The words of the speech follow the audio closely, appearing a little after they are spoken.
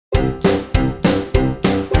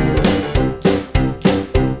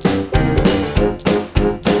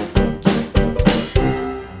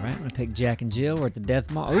like Jack and Jill. We're at the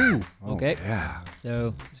death mall. Ooh, okay. Yeah.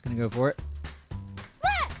 So, just gonna go for it.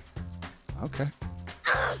 Okay.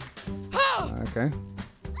 Okay.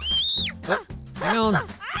 Oh, hang on. What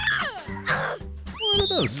are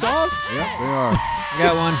those, saws? Yep, they are. I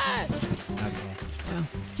got one. Okay. Well,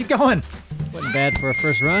 Keep going. wasn't bad for a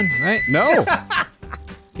first run, right? No.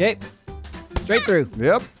 Okay. Straight through.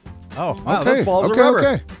 Yep. Oh, wow, Okay. those balls okay. are rubber.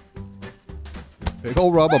 Okay. Big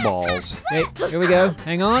old rubber balls. Okay, here we go.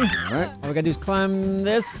 Hang on. All right. All we gotta do is climb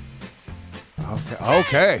this. Okay.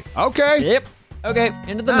 Okay. Okay. Yep. Okay,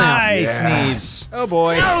 into the Nice, Yes. Neebs. Oh,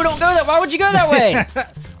 boy. mouth. No, don't go that. Why would you go that way?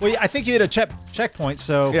 Well, I think you hit a checkpoint,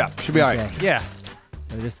 so... Yeah. Should be all right. Okay. Yeah.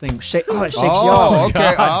 So this thing shake. Oh, it shakes you Oh, off.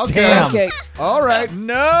 okay. God Okay. damn. Okay. All right.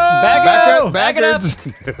 No! Back up. Back it up. Backwards.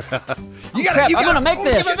 You crap, I'm gonna make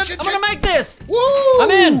this. I'm gonna make this. Woo! I'm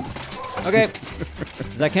in. Okay.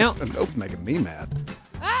 Does that count? The note's making me mad.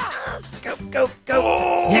 Go, go, go.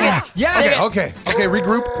 Yeah. Yes! Okay. Okay.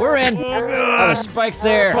 Regroup. We're in. Oh, there's spikes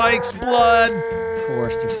there. Spikes, blood. Of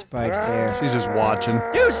course, there's spikes there. She's just watching.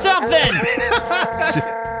 Do something.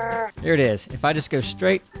 Here it is. If I just go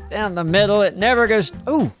straight down the middle, it never goes.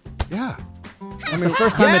 Ooh, Yeah. that's the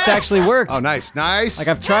first time it's actually worked. Oh, nice. Nice. Like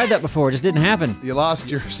I've tried that before, it just didn't happen. You lost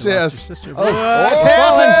your sis. Sister. Oh, Oh, it's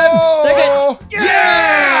falling. Stick it.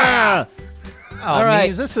 Yeah! Oh, All right.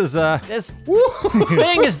 Neebs, this is, This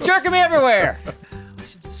thing is jerking me everywhere. We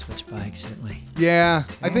should just switch bikes, shouldn't we? Yeah,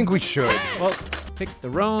 I think we should. Well, picked the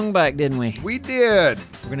wrong bike, didn't we? We did.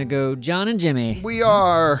 We're gonna go John and Jimmy, We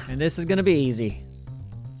are. and this is gonna be easy.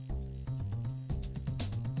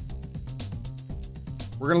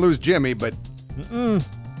 We're going to lose Jimmy, but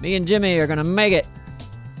Me and Jimmy are gonna make it.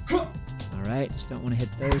 All right, just don't want to hit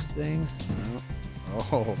those things.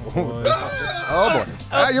 oh boy.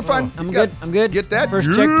 Ah, you're fine. I'm You good. got- I'm good. Get that. First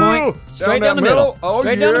Yeah. checkpoint. Straight down that the middle. Oh,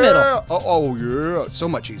 Straight yeah. down the middle. Oh, yeah. So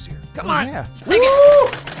much easier. Come on. yeah. Stick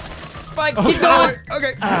it. Spikes, keep going.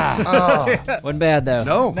 Okay. Wasn't bad though.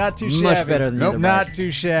 No. not too shabby. Much better than the Nope. other Not bike.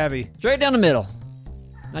 too shabby. Straight down the middle.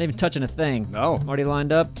 Not even touching a thing. No. I'm already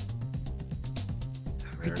lined up.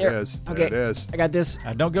 There there. it is. There Okay. it is. I got this.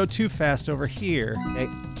 Don't go too fast over here. Okay.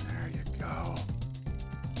 There you go.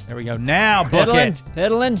 There we go. Now, book Pedaling. it.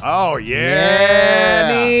 Pedaling. Oh, Yeah,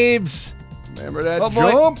 yeah. Neebs. Remember that Oh,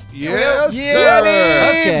 boy. jump? we go. Yes, Yeah, sir.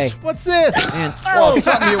 Neebs. Okay. What's this? And Well, it's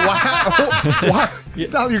something you why?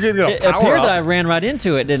 It's not like you're getting it a power appeared up. that I ran right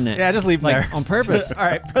into it, didn't it? Yeah, just leave like there. on purpose. All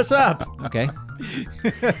right, press up. Okay. All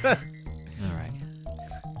right.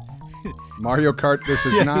 Mario Kart, this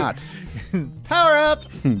is not. Power up.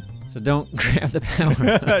 So don't grab the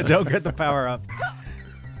power. Don't get the power up.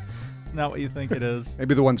 It's not what you think it is.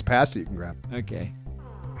 Maybe the ones past it you can grab. Okay.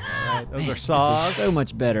 All right, those are This is saws. so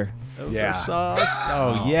much better. Those Yeah. are saws.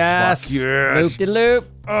 Oh, yes. Loop de loop.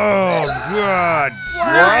 Oh, God.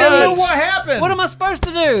 What happened? What am I supposed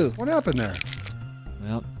to do? What happened there?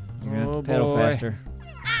 Well, you're gonna have to Oh, pedal boy. faster.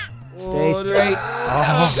 Stay straight.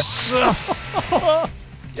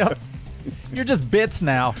 Yep. You're just bits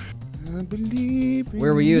now. I believe in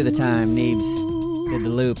Where were you at the time, Neebs? Did the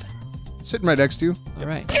loop. Sitting right next to you. All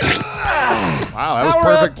right. Wow, that was Power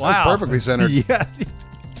perfect. up. That Wow. was perfectly centered. Yeah.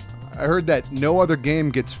 I heard that no other game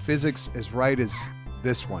gets physics as right as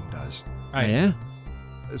this one does. Oh, yeah?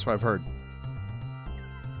 That's what I've heard.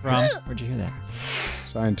 From Where'd you hear that?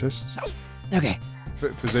 Scientists, Okay.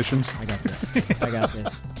 physicians. I got this. I got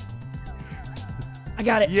this. I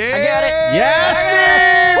got it. Yeah! I got it. Yes,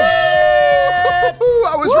 Woo-hoo-hoo!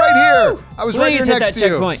 I was right here. I was right Please here hit next that to you.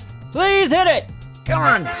 checkpoint. Please hit it. Come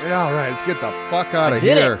on. Yeah, all right. Let's get the fuck out of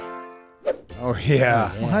did here. Oh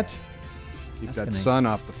yeah. What? Keep That's that gonna- sun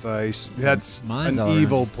off the face. That's Mines an all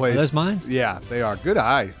evil around. place. Are those mines? Yeah, they are. Good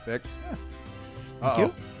eye, Vic. Thank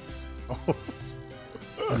you.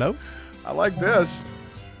 Hello? I like this.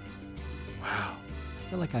 I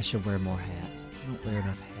feel like I should wear more hats. I don't wear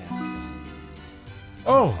enough hats.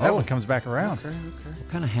 Oh, that Oh. one comes back around. Okay, okay. What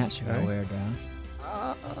kind of hat should I Okay. wear, Dallas?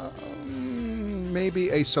 Maybe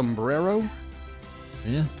a sombrero.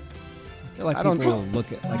 Yeah. I feel like I don't- people will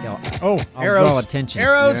look at like I'll Oh, I'll arrows. draw attention.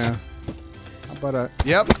 Arrows. Yeah. How about a?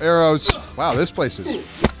 Yep, arrows. Wow, this place is.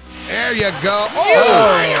 There you go.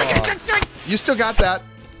 Oh! You still got that.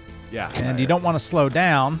 Yeah. And you don't want to slow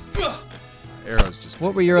down. Arrows just.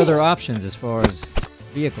 What were your other options as far as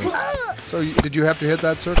vehicles? So did you have to hit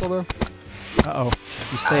that circle though? Uh-oh. If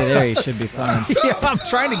you stay there, you should be fine. Yeah, I'm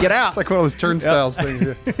trying to get out. It's like one of those turnstiles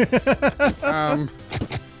things.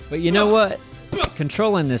 But you know what?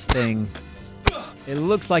 Controlling this thing, it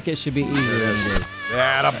looks like it should be easier than it is.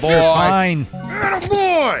 Atta You're boy. fine. Atta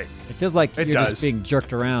boy. It feels like It you're does. just being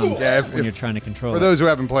jerked around when you're trying to control For it. those who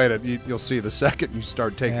haven't played it, you'll see the second you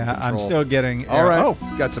start taking Yeah, control. I'm still getting. All right. Oh,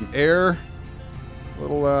 Got some air.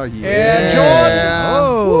 Little, yeah. And Jordan!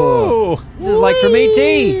 Oh, Woo! this is like from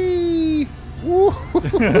ET.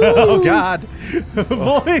 Oh God!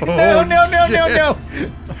 Boy, no!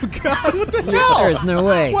 Oh God! What the hell? There's no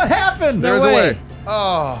way. What happened? There's a way. way.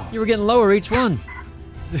 Oh. You were getting lower each one.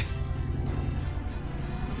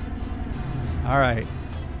 All right,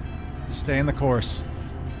 stay in the course.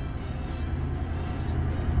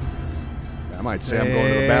 I might say I'm going to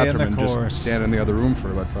Stay the in bathroom the and course. just stand in the other room for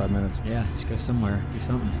about 5 minutes. Yeah, just go somewhere. Do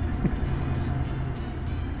something.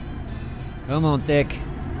 Come on, Thick.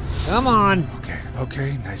 Come on.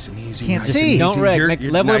 Okay, nice and easy. Can't nice see. And Don't easy. wreck.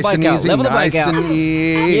 You're Level the nice bike and out. easy, Level the bike nice out. and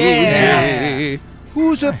easy. Yes.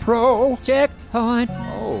 Who's a pro? Checkpoint.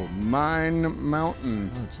 Oh, Mine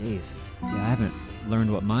Mountain. Oh, jeez. Yeah, I haven't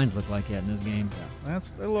learned what mines look like yet in this game. That's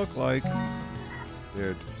what they look like.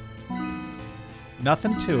 Dude.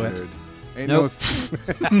 Nothing to it. Dude. Ain't Nope.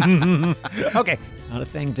 no. Okay. Not a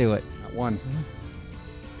thing to it. Not one.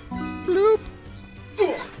 Bloop.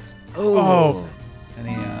 Oh.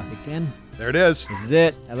 Any Kicked in. There it is. This is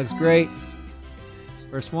it. That looks great.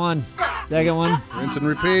 First one. Second one. Rinse and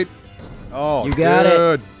repeat. Oh, You got it.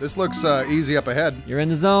 good. This looks easy up ahead. You're in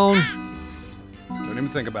the zone. Don't even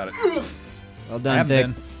think about it. Well I done,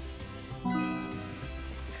 haven't Thick. been.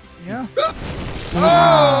 Yeah.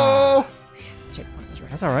 Oh! Checkpoint was right.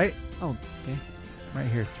 That's all right. Oh, okay. Right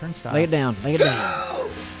here. Turnstile. Lay it down. Lay it down.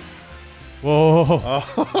 Whoa.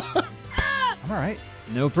 Oh. I'm all right.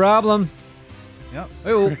 No problem. Yep.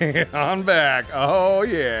 Oh, On back. Oh,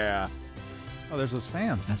 yeah. Oh, there's those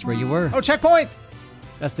fans. that's where you were. Oh, checkpoint.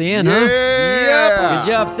 That's the end, Yeah. huh? Good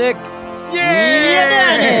job, Thick.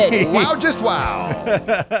 Yeah. You did it. Wow, just wow.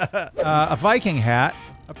 A Viking hat,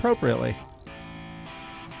 appropriately.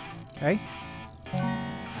 Okay.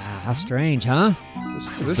 Ah, how strange, huh? This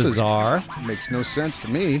is bizarre. Makes no sense to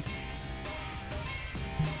me.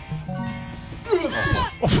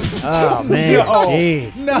 Oh, man. No.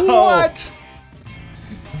 Jeez. No. What?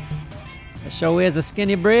 That show is a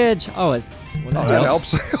skinny bridge. Oh, it's. Well, Oh, that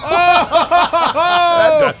helps. That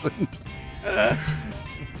doesn't.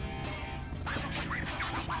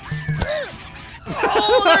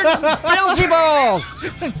 Oh, they're bouncy balls.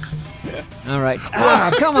 All right.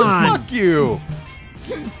 Ah, come on. Fuck you.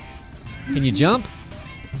 Can you jump?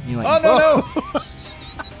 You like, Oh, no.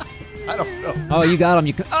 I don't know. Oh, you got him.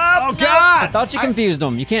 You. Oh, God. I thought you confused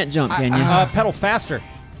them. You can't jump, can you? Pedal faster.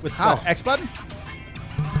 With How? the X button?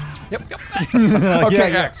 Yep.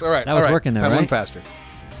 Okay, yeah. X. All right. That was all right. working there, Pedaling right? faster.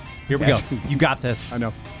 Here we go. You got this. I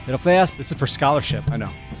know. Little fast. This is for scholarship. I know.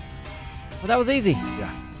 Well, that was easy.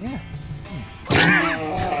 Yeah. Yeah.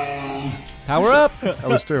 Power up. That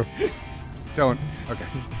was two. Don't. Okay.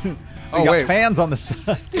 We Oh, got wait. fans on the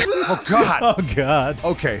side. Oh, God. Oh, God.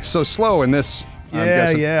 Okay, so slow in this. I'm Yeah,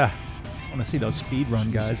 guessing. yeah. I want to see those speed run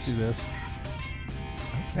guys do this.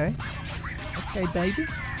 Okay. Okay, baby.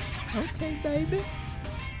 Okay, baby.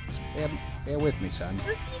 Bear with me, son.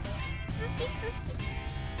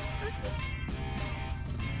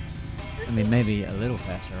 I mean, maybe a little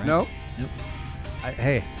faster, right? Nope. Nope.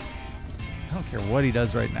 Hey, I don't care what he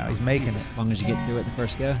does right now. He's making it. As long as you get through it the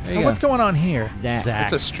first go. There you Now, go. what's going on here? Zach.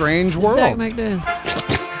 It's a strange What world. does Zach make this?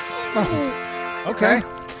 Okay.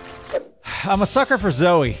 I'm a sucker for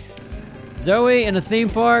Zoe. Zoe in a theme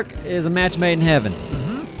park is a match made in heaven.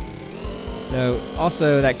 So,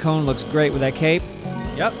 also, that cone looks great with that cape.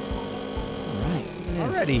 Yep. All right. look at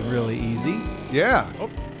this. Already really easy. Yeah.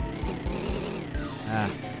 Ah.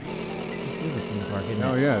 This is a theme park, isn't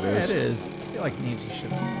Oh, it? yeah, it Yeah, is. it is. I feel like Neebs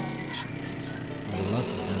should. I would love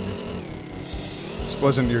to have done this one. This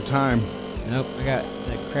wasn't your time. Nope, I got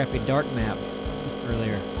that crappy dark map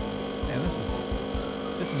earlier. Man,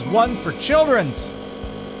 this is one for children's.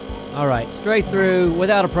 All right, straight through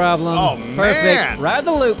without a problem. Oh, Perfect. man. Ride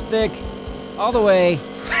the loop, Thick, all the way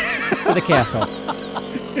to the castle.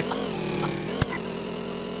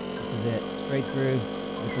 This is it. Straight through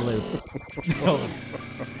with the loop.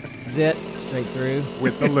 This is it. Straight through.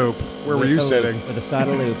 With the loop. Where were with you the loop, sitting? With the side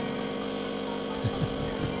of loop.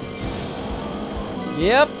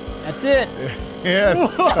 Yep, that's it. Yeah.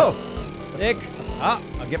 Whoa. Thick. I'll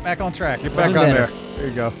get back on track. Get back on better. there. There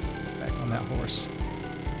you go. Back on that horse.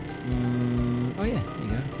 Oh yeah, there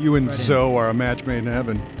you go. You and Right in. Zoe are a match made in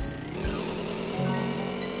heaven.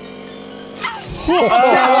 Oh,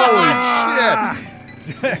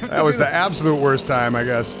 Holy shit! That was the absolute worst time, I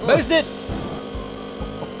guess. Boost it.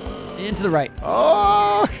 And to the right.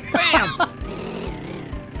 Oh! Bam.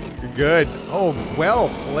 You're good. Oh, well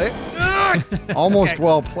played. Almost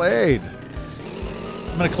well played.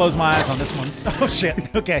 I'm gonna close my eyes on this one. Oh shit.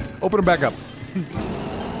 Okay. Open them back up.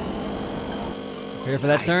 Prepare for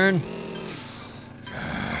that turn.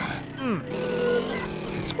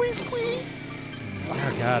 Squeak, squeak.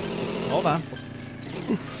 Oh god. Hold on.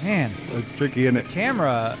 Man, That's tricky, isn't it?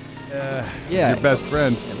 camera. Yeah. It's your best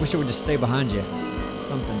friend. I wish it would just stay behind you.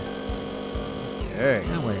 Something. Okay.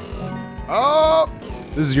 Now where? Oh!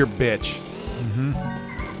 This is your bitch.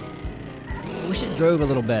 I wish it drove a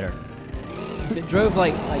little better. If it drove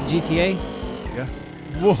like GTA, Yeah.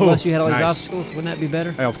 Whoa. plus you had all these Nice. obstacles, wouldn't that be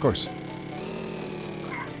better? Hey, of course.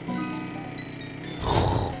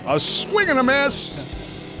 A swing and a miss.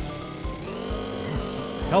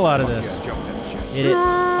 Hell out of this. Yeah, jump that shit. Hit it.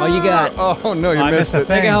 Oh, you got. Oh no, you I missed missed a it.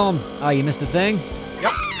 thing. Take it home. Oh, you missed a thing?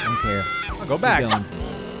 Yep. I don't care. I'll go back. Keep going.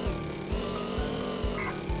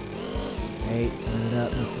 Hey, turn it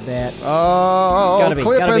up, Mr. Bat. Oh, Gotta be,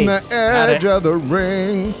 gotta clipping be. the edge of the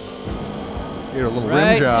ring. Get a little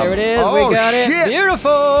Right, rim job. there it is. Oh, We got shit. it.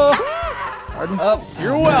 Beautiful. Pardon? Up.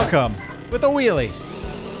 You're welcome. With a wheelie.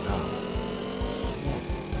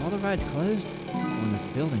 All the rides closed on this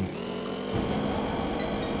buildings.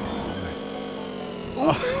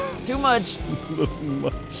 Too much.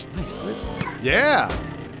 Nice flips. Yeah.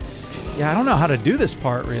 Yeah, I don't know how to do this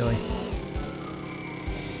part really.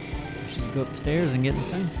 Should go up the stairs and get the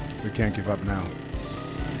thing. We can't give up now.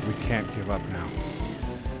 We can't give up now.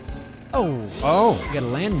 Oh, Oh. you gotta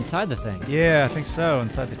land inside the thing. Yeah, I think so.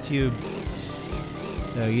 Inside the tube.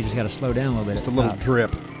 So you just gotta slow down a little bit. Just a at the little top.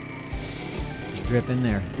 drip. Just drip in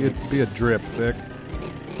there. Be a drip, Vic.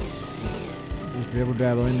 Just dribble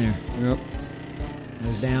drabble in there. Yep.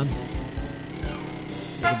 Nose down.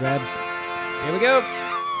 Dribble drabs. Here we go.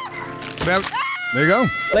 There you go.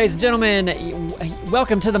 Ladies and gentlemen,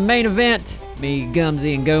 welcome to the main event. Me,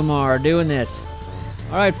 Gumsy, and Gomar are doing this.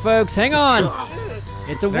 All right, folks, hang on.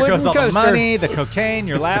 It's a There wooden goes all coaster. the money, the cocaine,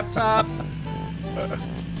 your laptop.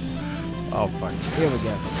 Oh, fuck. Here we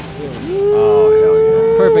go.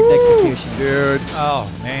 Oh, Perfect execution. hell yeah. Dude.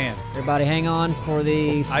 Oh man. Everybody hang on for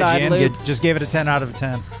the side IGN loop. just gave it a 10 out of a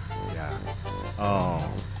 10. Yeah.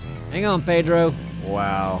 Oh, Hang on, Pedro.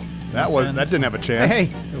 wow. That didn't have a chance. Hey,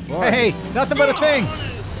 Go for it. hey, nothing but a thing.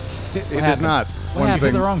 It does happened? not. What One happened? Hit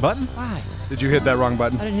thing. the wrong button? Why? Did you hit that wrong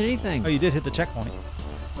button? I didn't hit anything. Oh, you did hit the checkpoint.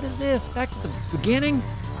 What is this? Back to the beginning?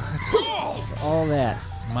 For all that.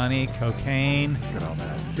 Money, cocaine. Look at all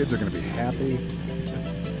that. Kids are going to be happy.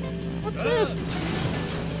 What's this?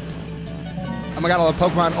 Oh my god, I love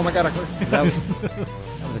Pokemon. Oh my god, That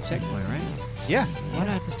was a checkpoint, right? Yeah. Why did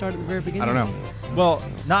I have to start at the very beginning? I don't know. Well,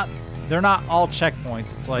 they're not all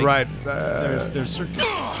checkpoints. It's like Right. there's certain.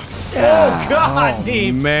 Oh God,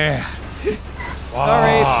 Neebs. Man.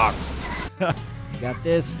 Sorry. Fuck. Got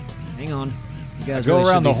this. Hang on. You guys Go really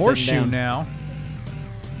around should the be sitting horseshoe down. now.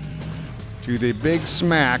 To the big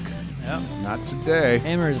smack. Yep. Not today.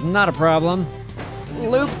 Hammer is not a problem.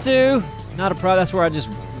 Loop 2. Not a problem. That's where I just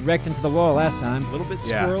wrecked into the wall last time. A little bit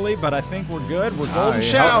Yeah. squirrely, but I think we're good. We're Ah, golden he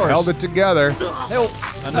showers. Held it together. Help.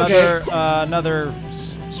 Another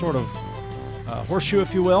sort of horseshoe,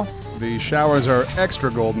 if you will. The showers are extra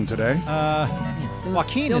golden today.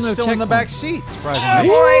 Joaquin is no still in the back checkpoint. seat, surprisingly.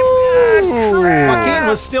 Ooh. Joaquin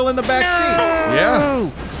was still in the back seat. Yeah.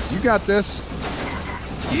 You got this.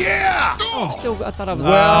 Yeah. Oh, still, I thought I was.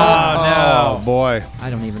 Well, Oh, boy. I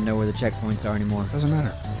don't even know where the checkpoints are anymore. Doesn't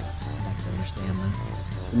matter. I'd like to understand that.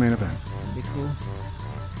 It's the main event. That'd be cool.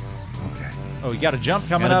 Okay. Oh, you got a jump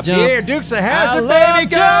coming Gotta up jump. here. Duke's a hazard, love baby.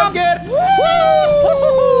 Go jumps. get Woo!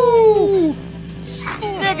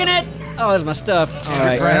 Sticking it. Oh, there's my stuff. All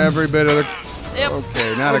right. friends. Every bit of the. Yep.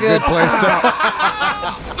 Okay, not We're a good good. place to.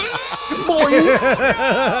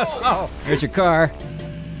 Here's your car.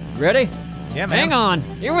 Ready? Yeah, man. Hang on.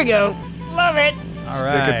 Here we go. Love it. All Stick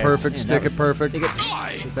right. it perfect. Man, Stick that it was- perfect. stick it.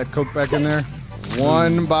 Put that Coke back in there.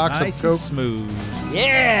 One box Nice of and Coke. smooth.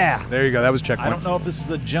 Yeah. There you go. That was I checkpoint. don't know if this is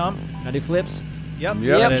a jump. Can I do flips? Yep.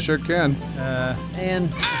 Yep, Yep. you sure can. And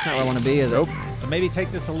that's not where I want to be, is Nope. So maybe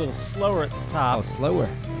take this a little slower at the it? top. Oh, slower.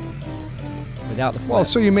 Without the flip. Well,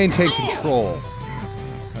 so you maintain control.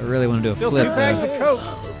 I really want to do a Still flip. 2 bags though. of Coke.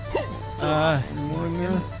 More in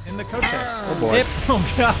there. In the Coke check. Oh boy. Yep. Oh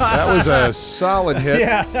God. That was a solid hit.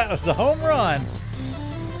 Yeah, that was a home run.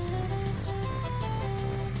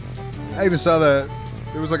 I even saw there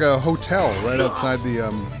was like a hotel right outside the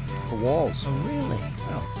walls. Oh, really?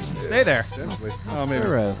 Well, you should stay there. Essentially. Oh, maybe.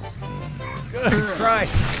 Thorough. Good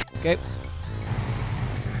Christ. Okay.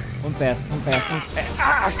 One fast.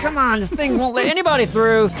 Ah, come on. This thing won't let anybody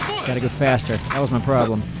through. Just got to go faster. That was my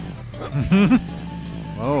problem.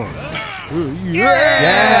 Oh.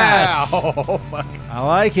 Yes. Oh, fuck. I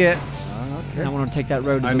like it. I want to take that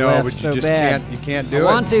road to I the know, left but you so just bad. can't. You can't do I it.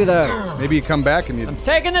 want to though. Maybe you come back and you. I'm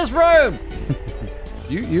taking this road.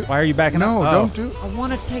 You. Why are you backing No, up? don't do. I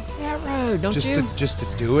want to take that road. Don't Just you? just to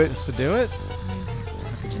do it. Just to do it?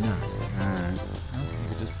 How could you not? You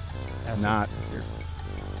could just pass Not.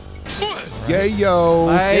 Right. Yeah, yo.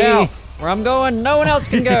 Bye. Yeah. Where I'm going, no one else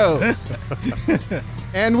can go.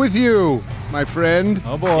 And with you, my friend.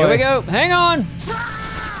 Oh boy. Here we go. Hang on.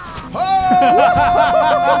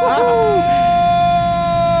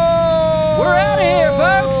 We're out of here,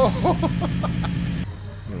 folks.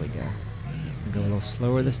 Here we go. I'll go a little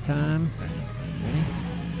slower this time. Ready?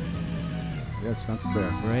 Yeah, it's not the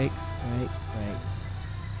bear. Brakes.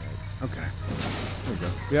 Okay. There we go.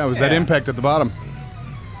 Yeah, it was that impact at the bottom.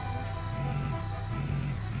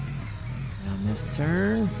 Down this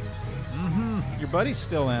turn. Your buddy's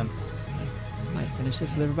still in. I might finish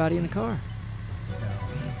this with everybody in the car.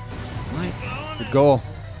 Might. Good goal.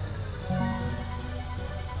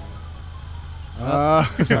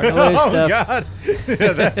 Starting to lose Oh stuff. God.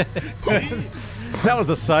 That was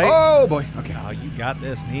a sight. Oh boy. Okay. Oh, you got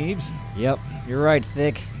this, Neebs. Yep, you're right,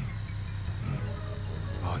 Thick.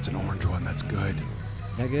 Oh, it's an orange one. That's good.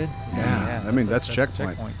 Is that good? Is that Yeah. I mean, that's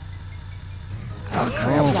checkpoint. Oh,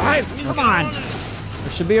 crap. Come on.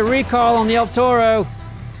 There should be a recall on the El Toro.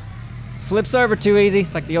 Flips over too easy.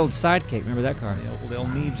 It's like the old sidekick. Remember that car? The old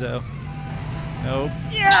Neebs-o. Nope.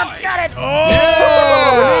 Yeah, got it.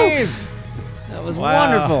 Oh, Neebs! That was Wow.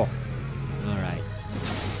 wonderful. All right.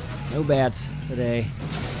 No bats today.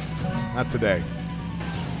 Not today.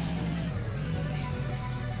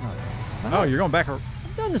 Oh, you're going back. I've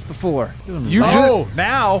done this before. Doing You laps. just- Oh,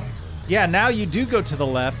 now. Yeah, now you do go to the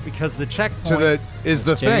left because the checkpoint To the is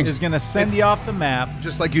the thing. is going to send It's you off the map.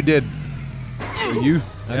 just like you did. So you.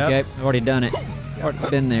 Okay, I've already done it. Already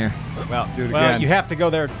been there. Well, do it Well, again. you have to go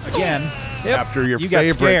there again. After your You favorite.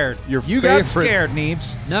 got scared. Your You favorite. got scared,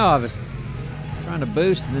 Neebs. No, I was trying to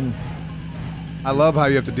boost and then I love how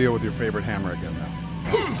you have to deal with your favorite hammer again,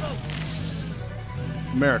 though.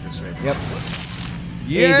 America's favorite. yep.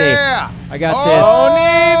 Yeah. I got Oh, this.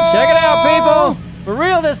 Neebs! Check it out, people. For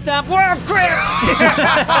real this time. Whoa, crap!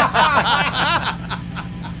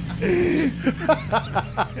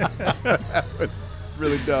 That was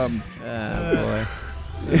really dumb. Oh boy.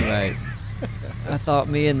 All right. I thought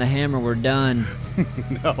me and the hammer were done.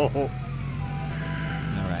 No. All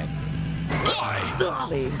right.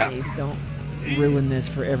 Please, Dave, don't ruin this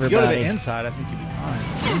for Go to everybody. the inside. I think you'll be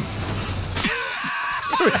fine.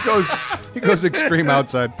 So he goes extreme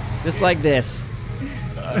outside. Just like this.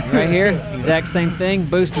 Right here, exact same thing.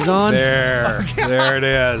 Boost is on. There. There it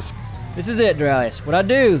is. This is it, Dralis. What I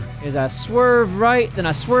do is I swerve right, then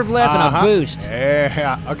I swerve left, and I boost.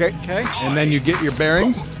 Yeah. Okay. Okay. And then you get your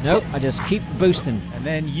bearings. Nope, I just keep boosting. And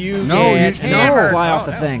then you No, get you- And then I no. fly off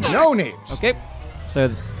No, the no. thing. No Neebs. Okay,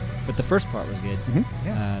 so, but the first part was good.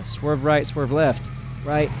 Yeah. Swerve right, swerve left.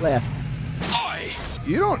 Right, left.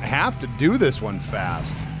 You don't have to do this one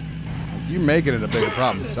fast. You're making it a bigger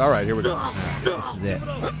problem. All right, here we go. This is it.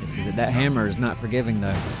 This is it. That hammer is not forgiving,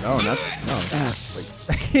 though. No, not. No.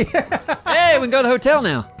 Hey, we can go to the hotel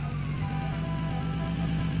now.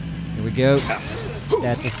 Here we go.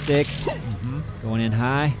 That's a stick. Going in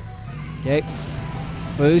high. Okay.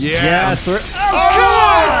 Boost. Yes. Oh,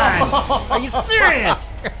 God! Are you serious?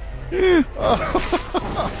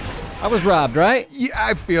 I was robbed, right? Yeah,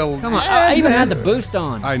 I feel. Come on. I even had the boost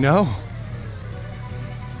on. I know.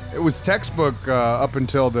 It was textbook up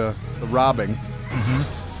until the robbing.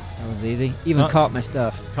 That was easy. Even So- caught my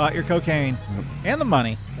stuff. Caught your cocaine and the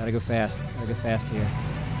money. Gotta go fast. Gotta go fast here.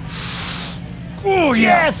 Oh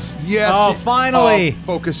yes! Yes! Oh, finally!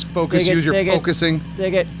 Oh, focus! Stick it, Use your stick it. focusing.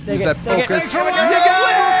 Stick it. Stick Use it. that stick focus. It.